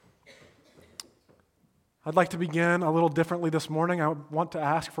I'd like to begin a little differently this morning. I want to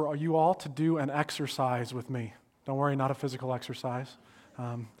ask for you all to do an exercise with me. Don't worry, not a physical exercise.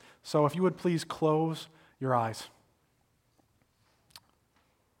 So if you would please close your eyes.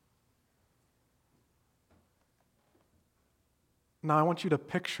 Now I want you to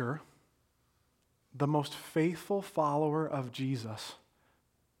picture the most faithful follower of Jesus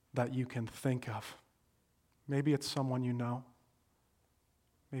that you can think of. Maybe it's someone you know.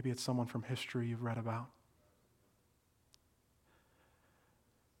 Maybe it's someone from history you've read about.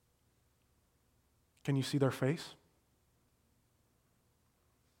 Can you see their face?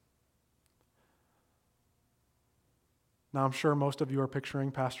 Now, I'm sure most of you are picturing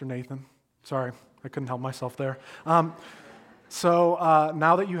Pastor Nathan. Sorry, I couldn't help myself there. So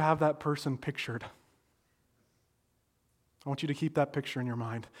now that you have that person pictured, I want you to keep that picture in your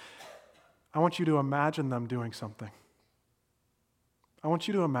mind. I want you to imagine them doing something. I want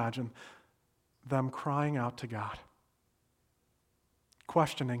you to imagine them crying out to God,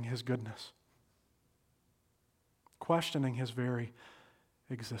 questioning His goodness, questioning His very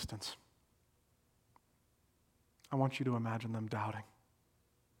existence. I want you to imagine them doubting.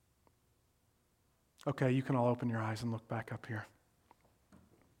 Okay, you can all open your eyes and look back up here.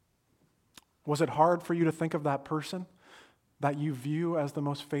 Was it hard for you to think of that person that you view as the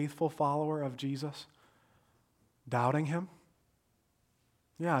most faithful follower of Jesus, doubting Him?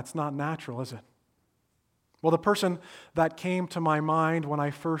 Yeah, it's not natural, is it? Well, the person that came to my mind when I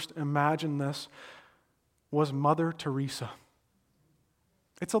first imagined this was Mother Teresa.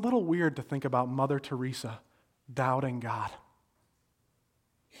 It's a little weird to think about Mother Teresa doubting God.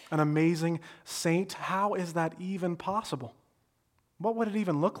 An amazing saint. How is that even possible? What would it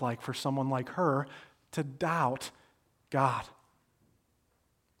even look like for someone like her to doubt God?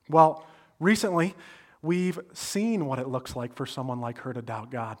 Well, recently, we've seen what it looks like for someone like her to doubt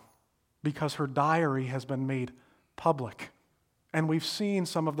God because her diary has been made public. And we've seen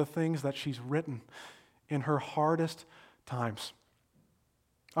some of the things that she's written in her hardest times.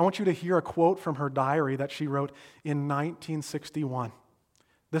 I want you to hear a quote from her diary that she wrote in 1961.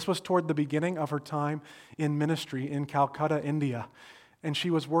 This was toward the beginning of her time in ministry in Calcutta, India. And she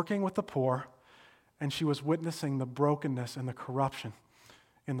was working with the poor, and she was witnessing the brokenness and the corruption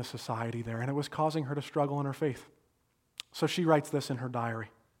in the society there, and it was causing her to struggle in her faith. So she writes this in her diary.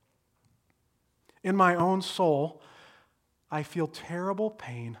 In my own soul, I feel terrible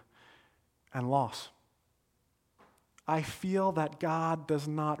pain and loss. I feel that God does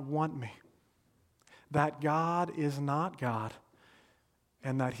not want me, that God is not God,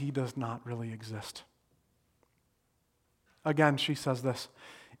 and that He does not really exist. Again, she says this,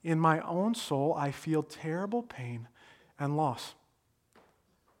 in my own soul, I feel terrible pain and loss.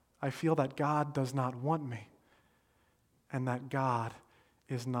 I feel that God does not want me, and that God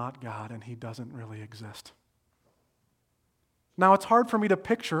is not God, and He doesn't really exist. Now, it's hard for me to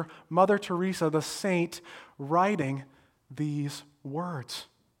picture Mother Teresa, the saint, writing these words.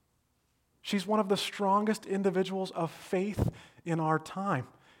 She's one of the strongest individuals of faith in our time,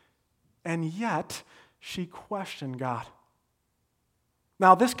 and yet she questioned God.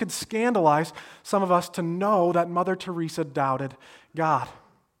 Now, this could scandalize some of us to know that Mother Teresa doubted God.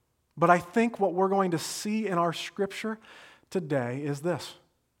 But I think what we're going to see in our scripture today is this.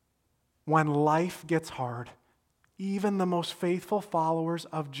 When life gets hard, even the most faithful followers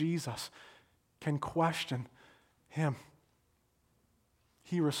of Jesus can question Him.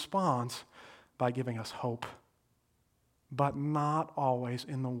 He responds by giving us hope, but not always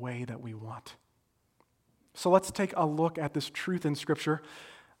in the way that we want. So let's take a look at this truth in Scripture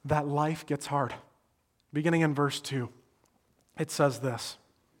that life gets hard. Beginning in verse 2, it says this.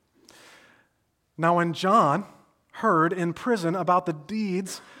 Now when John heard in prison about the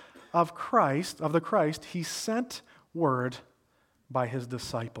deeds of the Christ, he sent word by his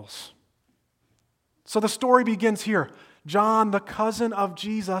disciples. So the story begins here. John, the cousin of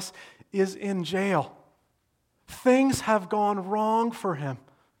Jesus, is in jail. Things have gone wrong for him.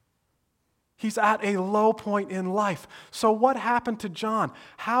 He's at a low point in life. So what happened to John?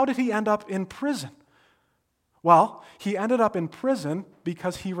 How did he end up in prison? Well, he ended up in prison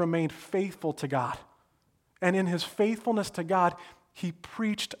because he remained faithful to God. And in his faithfulness to God, he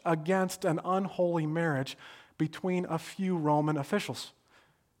preached against an unholy marriage between a few Roman officials.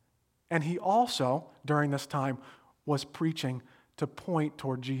 And he also, during this time, was preaching to point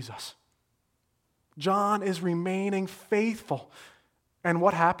toward Jesus. John is remaining faithful. And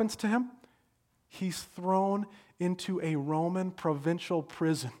what happens to him? He's thrown into a Roman provincial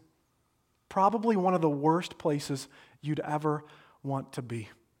prison. Probably one of the worst places you'd ever want to be.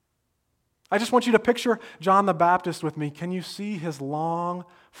 I just want you to picture John the Baptist with me. Can you see his long,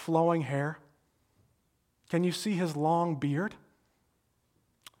 flowing hair? Can you see his long beard?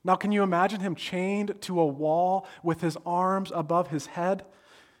 Now, can you imagine him chained to a wall with his arms above his head?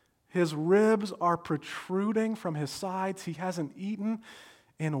 His ribs are protruding from his sides. He hasn't eaten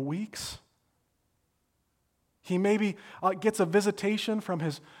in weeks. He maybe gets a visitation from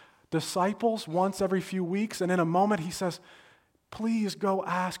his disciples once every few weeks, and in a moment he says, "Please go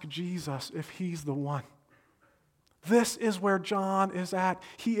ask Jesus if he's the one." This is where John is at.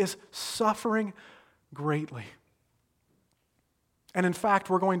 He is suffering greatly. And in fact,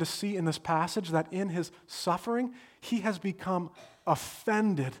 we're going to see in this passage that in his suffering, he has become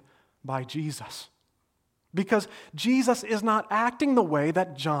offended by Jesus. Because Jesus is not acting the way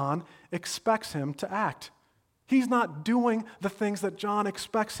that John expects him to act. He's not doing the things that John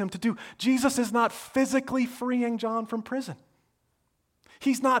expects him to do. Jesus is not physically freeing John from prison.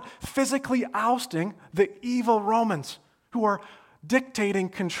 He's not physically ousting the evil Romans who are dictating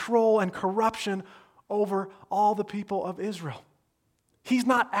control and corruption over all the people of Israel. He's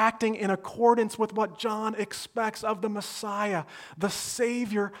not acting in accordance with what John expects of the Messiah, the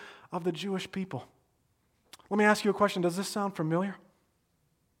Savior of the Jewish people. Let me ask you a question. Does this sound familiar?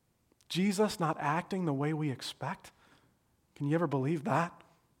 Jesus not acting the way we expect? Can you ever believe that?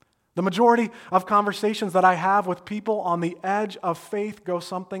 The majority of conversations that I have with people on the edge of faith go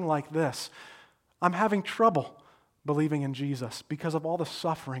something like this. I'm having trouble believing in Jesus because of all the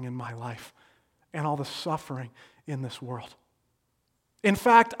suffering in my life and all the suffering in this world. In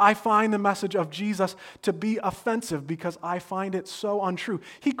fact, I find the message of Jesus to be offensive because I find it so untrue.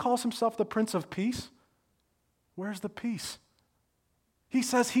 He calls himself the Prince of Peace. Where's the peace? He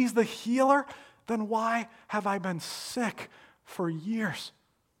says he's the healer. Then why have I been sick for years?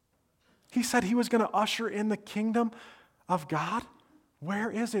 He said he was going to usher in the kingdom of God. Where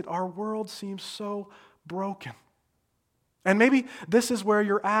is it? Our world seems so broken. And maybe this is where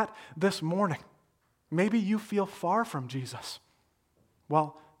you're at this morning. Maybe you feel far from Jesus.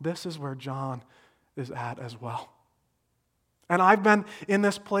 Well, this is where John is at as well. And I've been in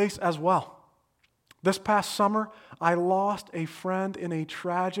this place as well. This past summer, I lost a friend in a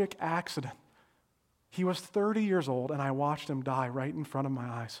tragic accident. He was 30 years old, and I watched him die right in front of my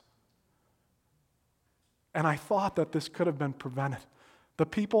eyes. And I thought that this could have been prevented. The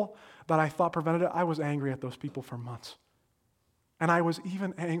people that I thought prevented it, I was angry at those people for months. And I was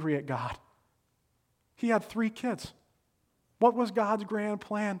even angry at God. He had 3 kids. What was God's grand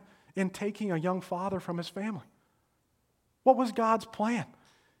plan in taking a young father from his family? What was God's plan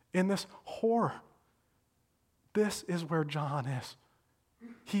in this horror? This is where John is.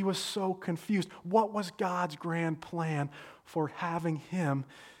 He was so confused. What was God's grand plan for having him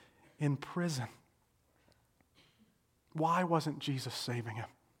in prison? Why wasn't Jesus saving him?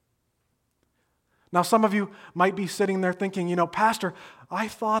 Now, some of you might be sitting there thinking, Pastor, I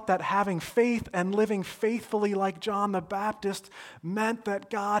thought that having faith and living faithfully like John the Baptist meant that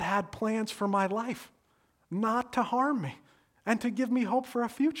God had plans for my life, not to harm me and to give me hope for a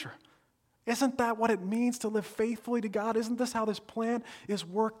future. Isn't that what it means to live faithfully to God? Isn't this how this plan is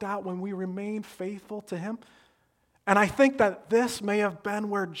worked out when we remain faithful to him? And I think that this may have been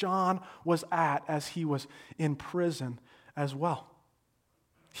where John was at as he was in prison as well.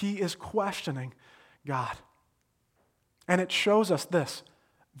 He is questioning God. And it shows us this,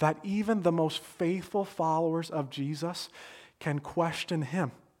 that even the most faithful followers of Jesus can question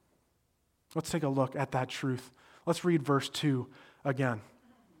him. Let's take a look at that truth. Let's read verse 2 again.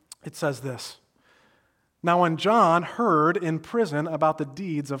 It says this, "Now when John heard in prison about the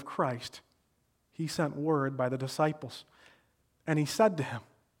deeds of Christ, he sent word by the disciples, and he said to him,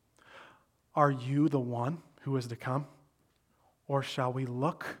 'Are you the one who is to come, or shall we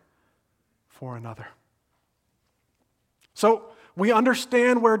look for another?'" So we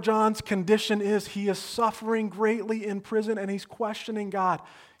understand where John's condition is. He is suffering greatly in prison, and he's questioning God.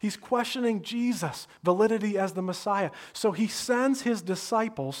 He's questioning Jesus' validity as the Messiah. So he sends his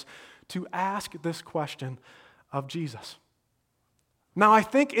disciples to ask this question of Jesus. Now, I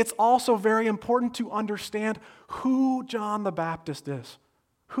think it's also very important to understand who John the Baptist is.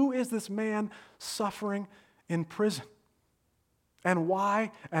 Who is this man suffering in prison? And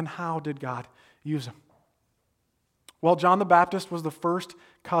why and how did God use him? Well, John the Baptist was the first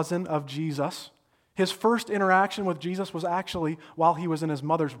cousin of Jesus. His first interaction with Jesus was actually while he was in his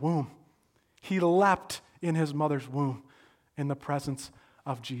mother's womb. He leapt in his mother's womb in the presence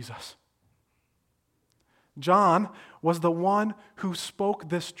of Jesus. John was the one who spoke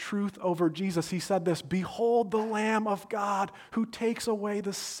this truth over Jesus. He said this, "Behold the Lamb of God who takes away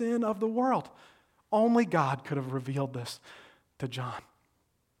the sin of the world." Only God could have revealed this to John.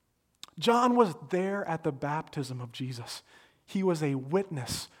 John was there at the baptism of Jesus. He was a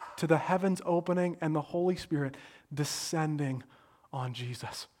witness to the heavens opening and the Holy Spirit descending on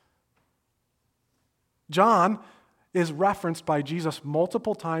Jesus. John is referenced by Jesus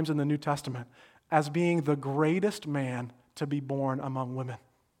multiple times in the New Testament as being the greatest man to be born among women.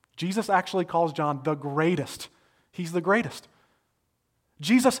 Jesus actually calls John the greatest. He's the greatest.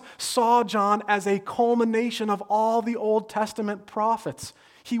 Jesus saw John as a culmination of all the Old Testament prophets.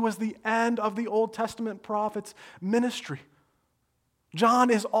 He was the end of the Old Testament prophets' ministry. John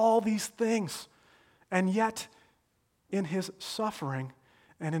is all these things, and yet in his suffering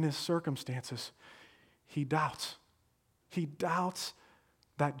and in his circumstances, he doubts. He doubts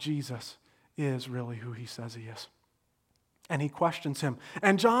that Jesus is really who he says he is. And he questions him.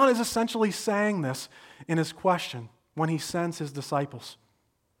 And John is essentially saying this in his question when he sends his disciples.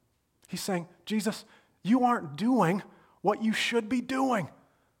 He's saying, Jesus, you aren't doing what you should be doing.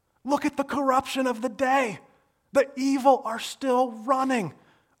 Look at the corruption of the day. The evil are still running.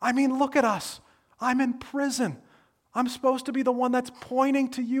 I mean, look at us. I'm in prison. I'm supposed to be the one that's pointing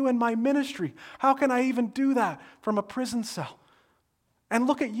to you in my ministry. How can I even do that from a prison cell? And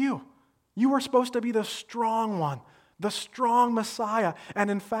look at you. You were supposed to be the strong one, the strong Messiah.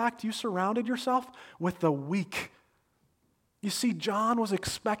 And in fact, you surrounded yourself with the weak. You see, John was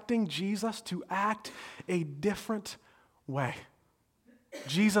expecting Jesus to act a different way.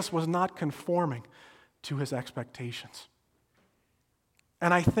 Jesus was not conforming to his expectations.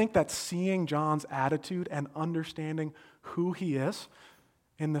 And I think that seeing John's attitude and understanding who he is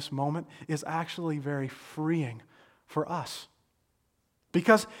in this moment is actually very freeing for us.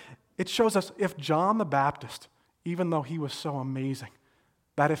 Because it shows us if John the Baptist, even though he was so amazing,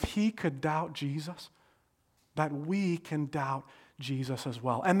 that if he could doubt Jesus, that we can doubt Jesus as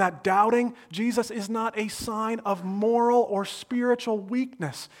well. And that doubting Jesus is not a sign of moral or spiritual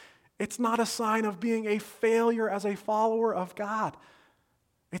weakness. It's not a sign of being a failure as a follower of God.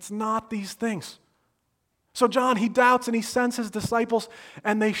 It's not these things. So John, he doubts and he sends his disciples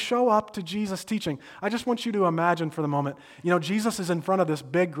and they show up to Jesus' teaching. I just want you to imagine for the moment, Jesus is in front of this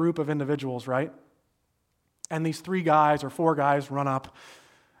big group of individuals, right? And these 3 guys or 4 guys run up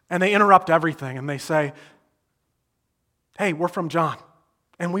and they interrupt everything and they say, hey, we're from John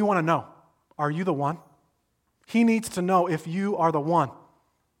and we want to know, are you the one? He needs to know if you are the one.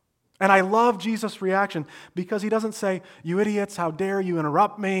 And I love Jesus' reaction because he doesn't say, you idiots, how dare you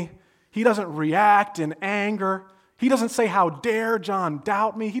interrupt me? He doesn't react in anger. He doesn't say, how dare John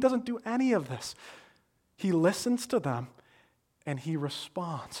doubt me? He doesn't do any of this. He listens to them and he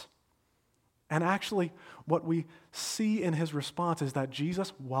responds. And actually, what we see in his response is that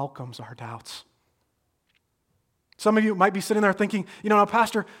Jesus welcomes our doubts. Some of you might be sitting there thinking, now,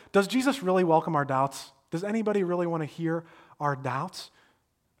 Pastor, does Jesus really welcome our doubts? Does anybody really want to hear our doubts?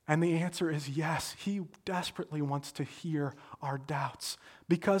 And the answer is yes. He desperately wants to hear our doubts.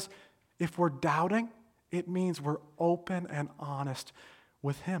 Because if we're doubting, it means we're open and honest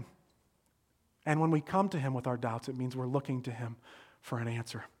with him. And when we come to him with our doubts, it means we're looking to him for an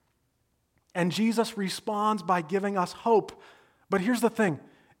answer. And Jesus responds by giving us hope. But here's the thing.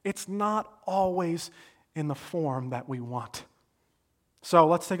 It's not always in the form that we want. So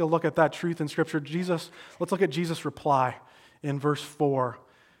let's take a look at that truth in Scripture. Let's look at Jesus' reply in verse 4.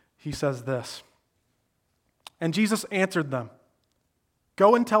 He says this, and Jesus answered them,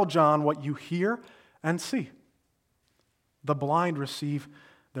 go and tell John what you hear and see. The blind receive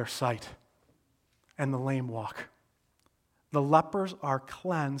their sight, and the lame walk. The lepers are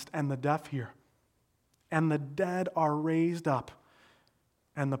cleansed, and the deaf hear. And the dead are raised up,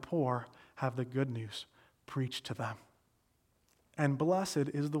 and the poor have the good news preached to them. And blessed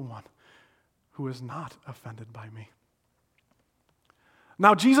is the one who is not offended by me.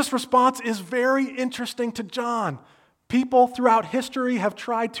 Now, Jesus' response is very interesting to John. People throughout history have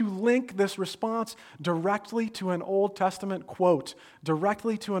tried to link this response directly to an Old Testament quote,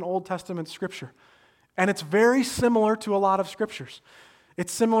 directly to an Old Testament scripture. And it's very similar to a lot of scriptures.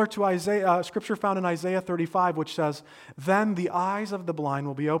 It's similar to scripture found in Isaiah 35, which says, then the eyes of the blind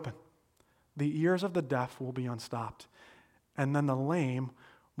will be open, the ears of the deaf will be unstopped, and then the lame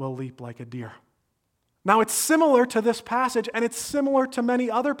will leap like a deer. Now, it's similar to this passage, and it's similar to many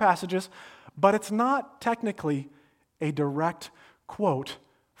other passages, but it's not technically a direct quote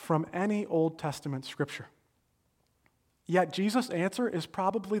from any Old Testament scripture. Yet Jesus' answer is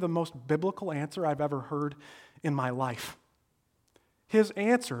probably the most biblical answer I've ever heard in my life. His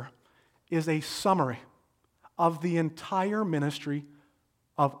answer is a summary of the entire ministry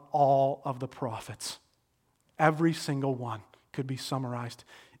of all of the prophets. Every single one could be summarized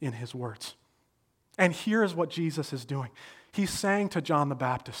in his words. And here is what Jesus is doing. He's saying to John the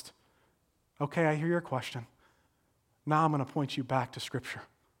Baptist, okay, I hear your question. Now I'm going to point you back to Scripture.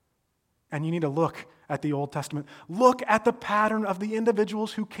 And you need to look at the Old Testament. Look at the pattern of the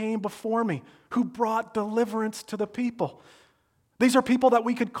individuals who came before me, who brought deliverance to the people. These are people that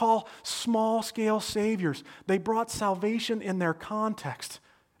we could call small-scale saviors. They brought salvation in their context.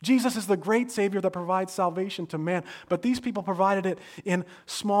 Jesus is the great Savior that provides salvation to man, but these people provided it in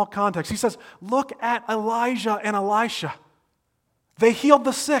small context. He says, look at Elijah and Elisha. They healed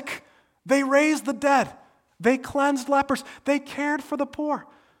the sick. They raised the dead. They cleansed lepers. They cared for the poor.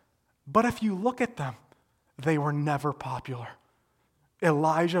 But if you look at them, they were never popular.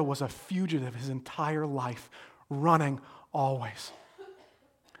 Elijah was a fugitive his entire life, running always.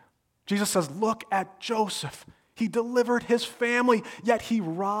 Jesus says, look at Joseph. He delivered his family, yet he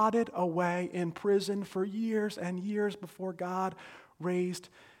rotted away in prison for years and years before God raised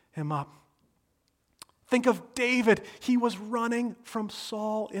him up. Think of David. He was running from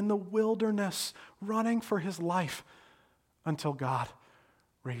Saul in the wilderness, running for his life until God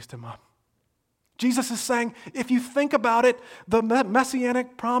raised him up. Jesus is saying, if you think about it, the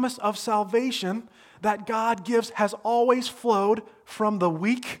messianic promise of salvation that God gives has always flowed from the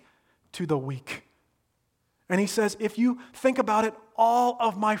weak to the weak. And he says, if you think about it, all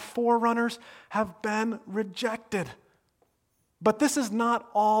of my forerunners have been rejected. But this is not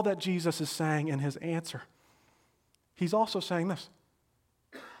all that Jesus is saying in his answer. He's also saying this: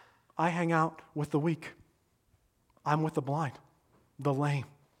 I hang out with the weak. I'm with the blind, the lame,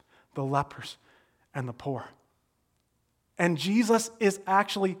 the lepers, and the poor. And Jesus is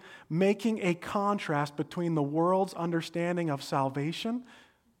actually making a contrast between the world's understanding of salvation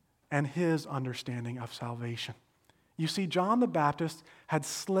and his understanding of salvation. You see, John the Baptist had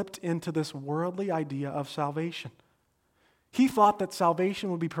slipped into this worldly idea of salvation. He thought that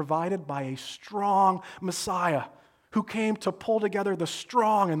salvation would be provided by a strong Messiah who came to pull together the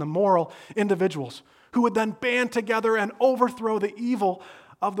strong and the moral individuals who would then band together and overthrow the evil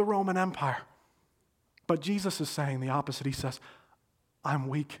of the Roman Empire. But Jesus is saying the opposite. He says, I'm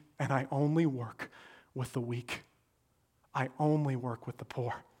weak and I only work with the weak. I only work with the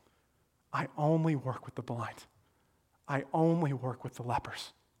poor. I only work with the blind. I only work with the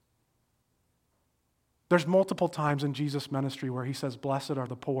lepers. There's multiple times in Jesus' ministry where he says, blessed are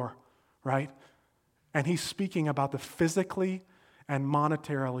the poor, right? And he's speaking about the physically and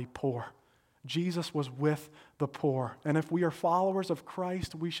monetarily poor. Jesus was with the poor. And if we are followers of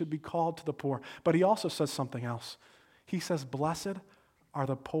Christ, we should be called to the poor. But he also says something else. He says, blessed are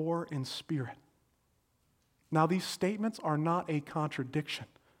the poor in spirit. Now, these statements are not a contradiction.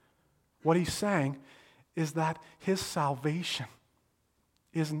 What he's saying is that his salvation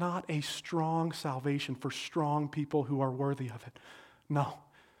is not a strong salvation for strong people who are worthy of it. No,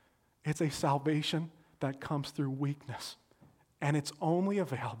 it's a salvation that comes through weakness. And it's only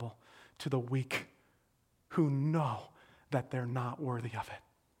available to the weak who know that they're not worthy of it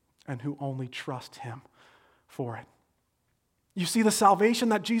and who only trust him for it. You see, the salvation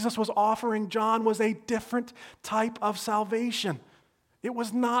that Jesus was offering John was a different type of salvation. It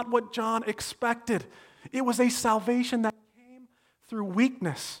was not what John expected. It was a salvation that came through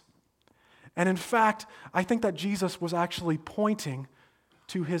weakness. And in fact, I think that Jesus was actually pointing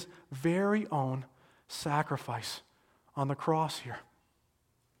to his very own sacrifice on the cross here.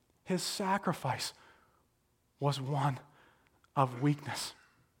 His sacrifice was one of weakness.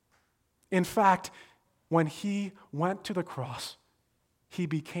 In fact, when he went to the cross, he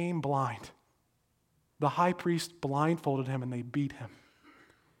became blind. The high priest blindfolded him and they beat him.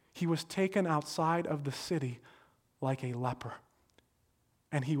 He was taken outside of the city like a leper.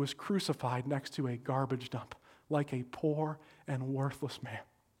 And he was crucified next to a garbage dump like a poor and worthless man.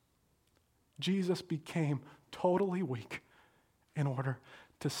 Jesus became totally weak in order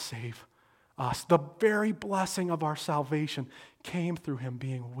to save us. The very blessing of our salvation came through him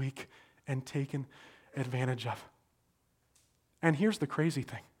being weak and taken advantage of. And here's the crazy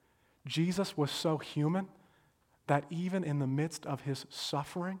thing. Jesus was so human that even in the midst of his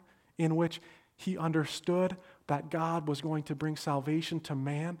suffering, in which he understood that God was going to bring salvation to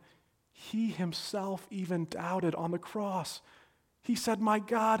man, he himself even doubted on the cross. He said, my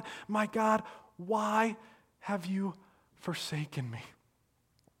God, why have you forsaken me?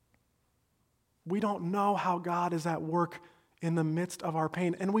 We don't know how God is at work in the midst of our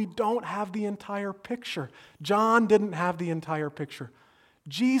pain, and we don't have the entire picture. John didn't have the entire picture.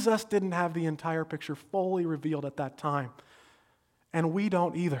 Jesus didn't have the entire picture fully revealed at that time, and we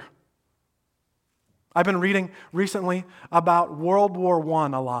don't either. I've been reading recently about World War I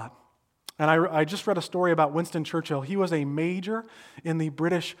a lot, and I just read a story about Winston Churchill. He was a major in the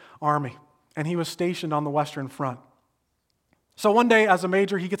British Army, and he was stationed on the Western Front. So one day, as a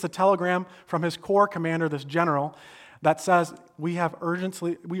major, he gets a telegram from his corps commander, this general, that says, we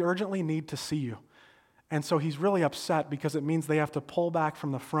urgently need to see you. And so he's really upset because it means they have to pull back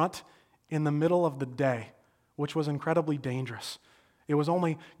from the front in the middle of the day, which was incredibly dangerous. It was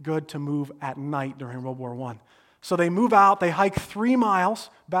only good to move at night during World War I. So they move out, they hike 3 miles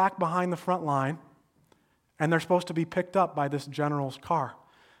back behind the front line, and they're supposed to be picked up by this general's car.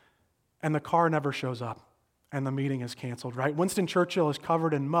 And the car never shows up, and the meeting is canceled, right? Winston Churchill is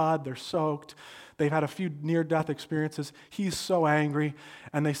covered in mud, they're soaked, they've had a few near-death experiences. He's so angry,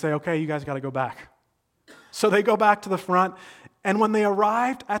 and they say, okay, you guys got to go back. So they go back to the front, and when they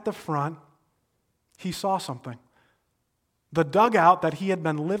arrived at the front, he saw something. The dugout that he had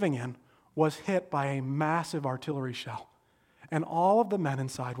been living in was hit by a massive artillery shell, and all of the men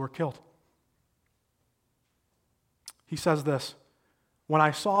inside were killed. He says this, when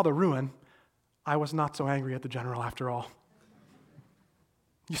I saw the ruin, I was not so angry at the general after all.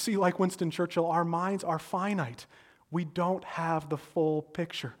 You see, like Winston Churchill, our minds are finite. We don't have the full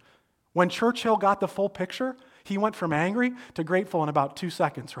picture. When Churchill got the full picture, he went from angry to grateful in about 2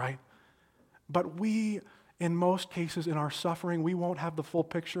 seconds, right? But we, in most cases in our suffering, we won't have the full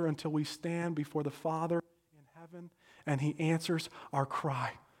picture until we stand before the Father in heaven and he answers our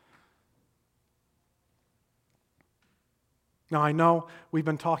cry. Now, I know we've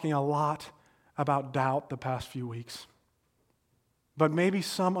been talking a lot about doubt the past few weeks, but maybe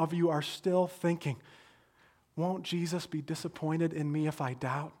some of you are still thinking, won't Jesus be disappointed in me if I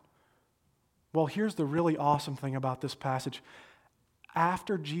doubt? Well, here's the really awesome thing about this passage.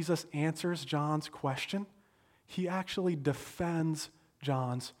 After Jesus answers John's question, he actually defends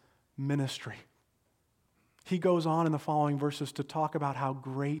John's ministry. He goes on in the following verses to talk about how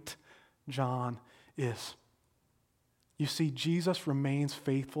great John is. You see, Jesus remains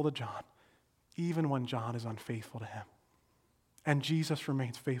faithful to John, even when John is unfaithful to him. And Jesus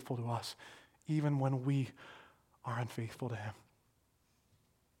remains faithful to us, even when we are unfaithful to him.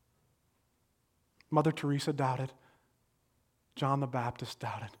 Mother Teresa doubted. John the Baptist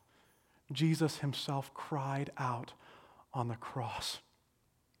doubted. Jesus himself cried out on the cross.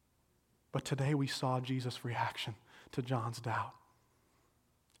 But today we saw Jesus' reaction to John's doubt.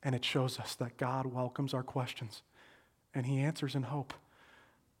 And it shows us that God welcomes our questions and he answers in hope.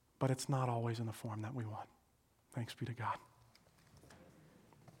 But it's not always in the form that we want. Thanks be to God.